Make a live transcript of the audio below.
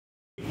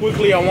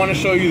quickly, I want to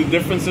show you the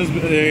differences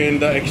in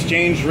the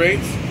exchange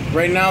rates.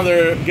 Right now,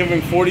 they're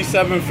giving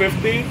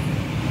 $47.50,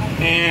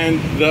 and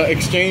the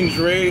exchange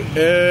rate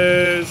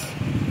is,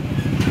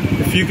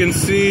 if you can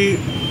see,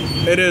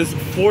 it is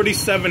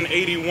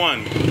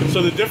 $47.81.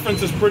 So the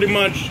difference is pretty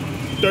much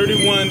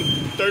 31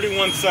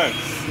 cents.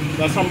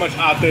 That's how much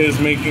Ate is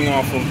making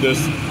off of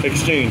this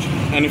exchange.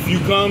 And if you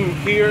come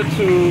here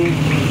to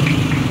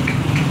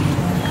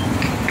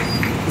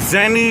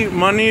Zenny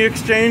Money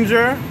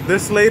Exchanger,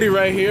 this lady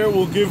right here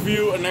will give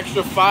you an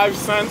extra 5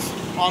 cents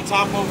on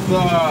top of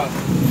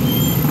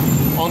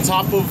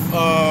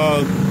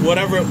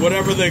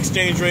whatever the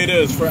exchange rate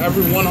is for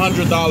every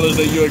 $100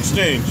 that you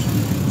exchange.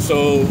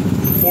 So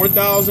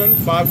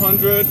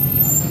 4,500,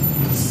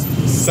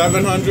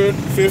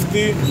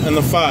 750, and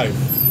the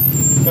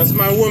 5. That's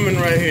my woman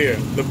right here,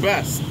 the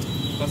best.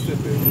 That's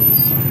it, baby.